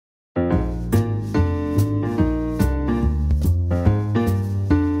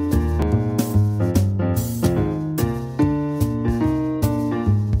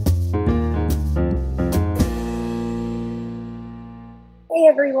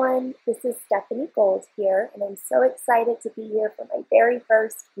everyone, this is Stephanie Gold here, and I'm so excited to be here for my very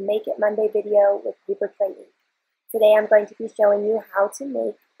first Make It Monday video with Papertrey. Today I'm going to be showing you how to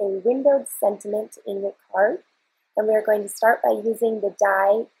make a windowed sentiment in your card, and we are going to start by using the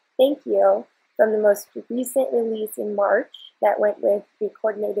die Thank You from the most recent release in March that went with the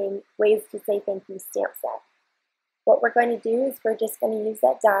Coordinating Ways to Say Thank You stamp set. What we're going to do is we're just going to use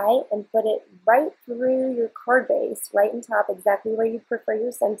that die and put it right through your card base, right on top, exactly where you prefer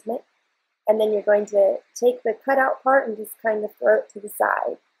your sentiment. And then you're going to take the cutout part and just kind of throw it to the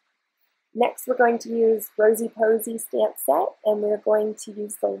side. Next, we're going to use Rosy Posy stamp set, and we're going to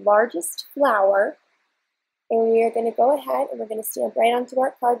use the largest flower. And we are going to go ahead and we're going to stamp right onto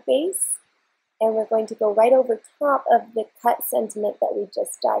our card base. And we're going to go right over top of the cut sentiment that we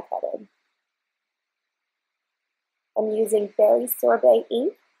just die cutted. I'm using Berry Sorbet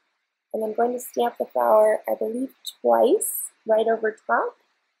ink, and I'm going to stamp the flower, I believe, twice, right over top.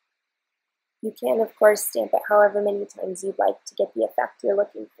 You can, of course, stamp it however many times you'd like to get the effect you're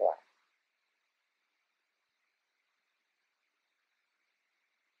looking for.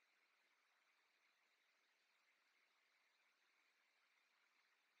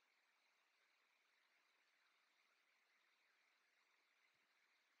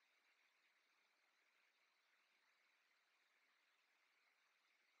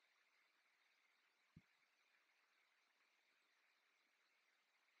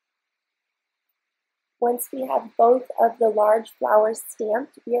 Once we have both of the large flowers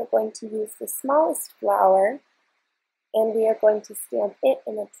stamped, we are going to use the smallest flower, and we are going to stamp it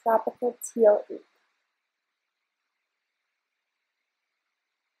in a tropical teal ink.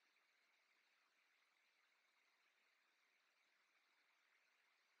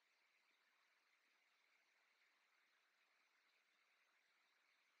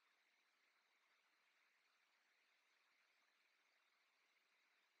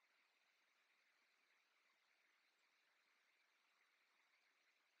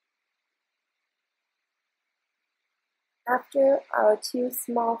 After our two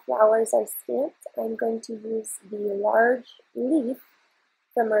small flowers are stamped, I'm going to use the large leaf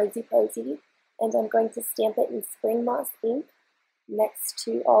from Rosy Posy, and I'm going to stamp it in Spring Moss ink next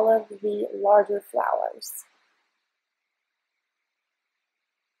to all of the larger flowers.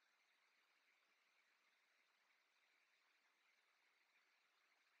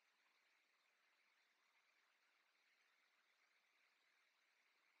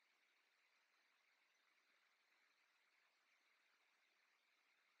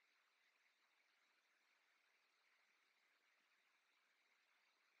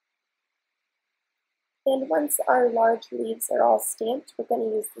 And once our large leaves are all stamped, we're going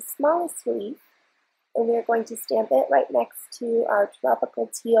to use the smallest leaf, and we're going to stamp it right next to our tropical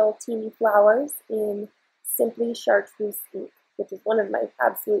teal teeny flowers in Simply Chartreuse ink, which is one of my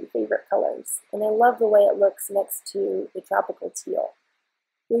absolute favorite colors. And I love the way it looks next to the tropical teal.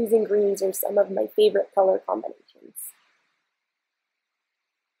 Blues and greens are some of my favorite color combinations.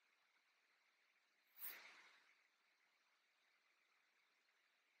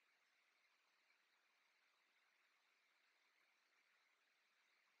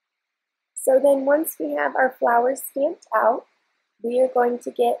 So then once we have our flowers stamped out, we are going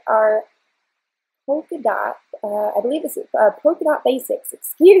to get our polka dot, I believe this is Polka Dot Basics,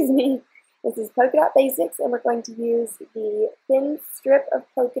 excuse me. This is Polka Dot Basics, and we're going to use the thin strip of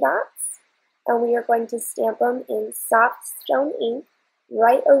polka dots, and we are going to stamp them in soft stone ink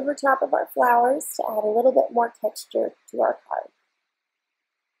right over top of our flowers to add a little bit more texture to our card.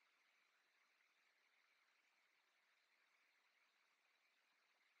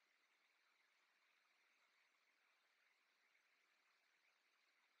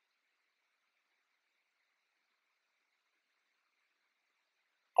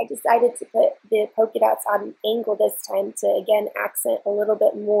 I decided to put the polka dots on an angle this time to, again, accent a little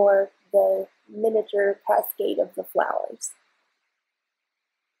bit more the miniature cascade of the flowers.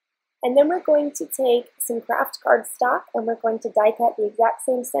 And then we're going to take some craft cardstock, and we're going to die cut the exact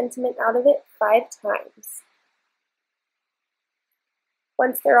same sentiment out of it 5 times.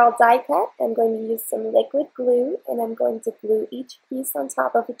 Once they're all die cut, I'm going to use some liquid glue, and I'm going to glue each piece on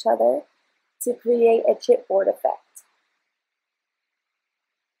top of each other to create a chipboard effect.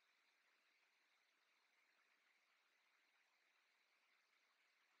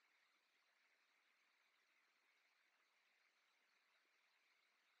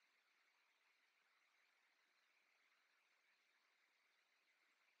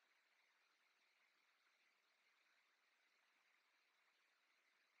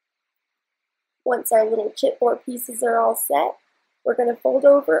 Once our little chipboard pieces are all set, we're going to fold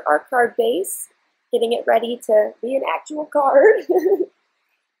over our card base, getting it ready to be an actual card.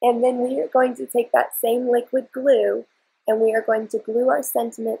 And then we are going to take that same liquid glue and we are going to glue our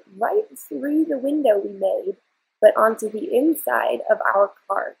sentiment right through the window we made, but onto the inside of our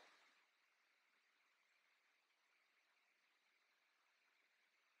card.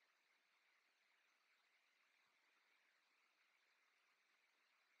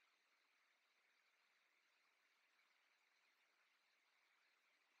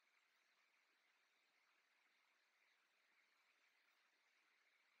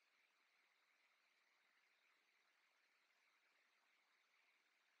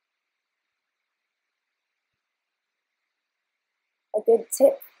 A good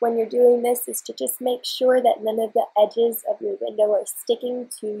tip when you're doing this is to just make sure that none of the edges of your window are sticking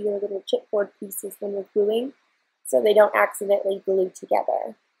to your little chipboard pieces when you're gluing, so they don't accidentally glue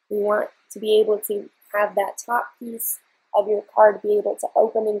together. We want to be able to have that top piece of your card be able to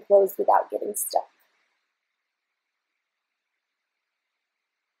open and close without getting stuck.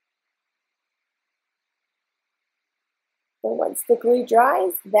 And once the glue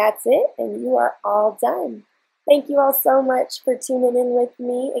dries, that's it, and you are all done. Thank you all so much for tuning in with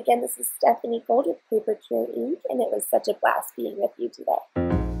me. Again, this is Stephanie Gold with Papertrey Inc., and it was such a blast being with you today.